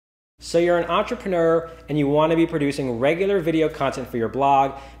So you're an entrepreneur and you want to be producing regular video content for your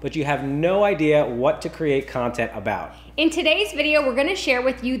blog, but you have no idea what to create content about. In today's video, we're going to share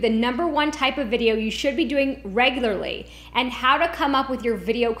with you the #1 type of video you should be doing regularly and how to come up with your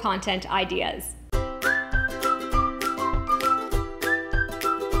video content ideas.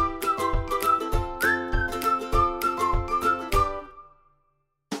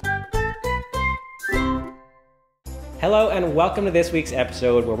 Hello and welcome to this week's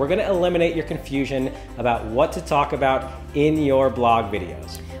episode where we're going to eliminate your confusion about what to talk about in your blog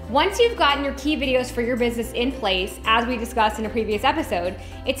videos. Once you've gotten your key videos for your business in place, as we discussed in a previous episode,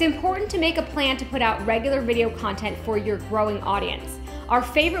 it's important to make a plan to put out regular video content for your growing audience. Our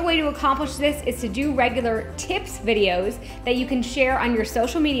favorite way to accomplish this is to do regular tips videos that you can share on your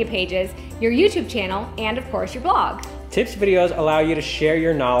social media pages, your YouTube channel, and of course your blog. Tips videos allow you to share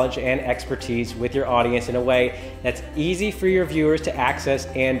your knowledge and expertise with your audience in a way that's easy for your viewers to access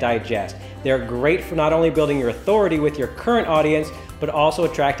and digest. They're great for not only building your authority with your current audience, but also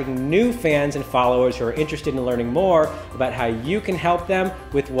attracting new fans and followers who are interested in learning more about how you can help them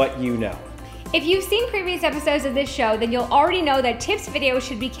with what you know. If you've seen previous episodes of this show, then you'll already know that tips videos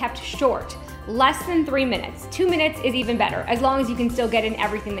should be kept short, less than 3 minutes. 2 minutes is even better, as long as you can still get in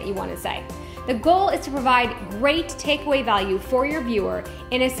everything that you want to say. The goal is to provide great takeaway value for your viewer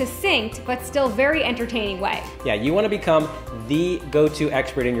in a succinct but still very entertaining way. Yeah, you want to become the go-to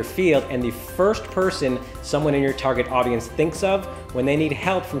expert in your field and the first person someone in your target audience thinks of when they need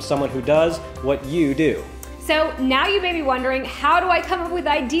help from someone who does what you do. So now you may be wondering, how do I come up with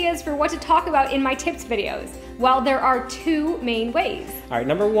ideas for what to talk about in my tips videos? Well, there are 2 main ways. All right,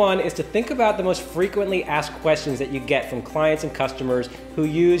 #1 is to think about the most frequently asked questions that you get from clients and customers who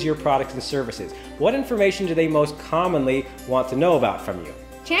use your products and services. What information do they most commonly want to know about from you?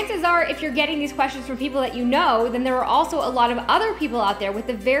 Chances are, if you're getting these questions from people that you know, then there are also a lot of other people out there with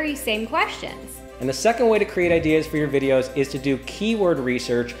the very same questions. And the second way to create ideas for your videos is to do keyword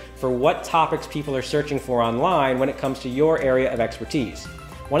research for what topics people are searching for online when it comes to your area of expertise.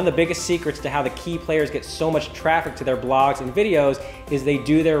 One of the biggest secrets to how the key players get so much traffic to their blogs and videos is they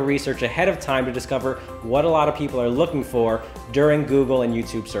do their research ahead of time to discover what a lot of people are looking for during Google and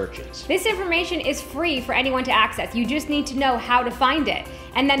YouTube searches. This information is free for anyone to access. You just need to know how to find it.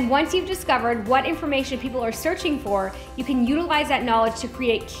 And then once you've discovered what information people are searching for, you can utilize that knowledge to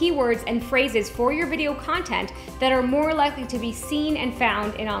create keywords and phrases for your video content that are more likely to be seen and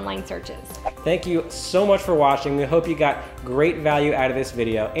found in online searches. Thank you so much for watching. We hope you got great value out of this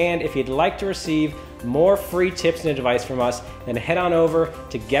video. And if you'd like to receive more free tips and advice from us, then head on over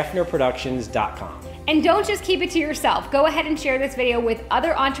to GeffnerProductions.com. And don't just keep it to yourself. Go ahead and share this video with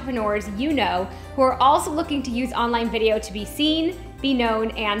other entrepreneurs you know who are also looking to use online video to be seen, be known,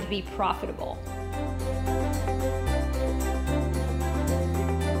 and be profitable.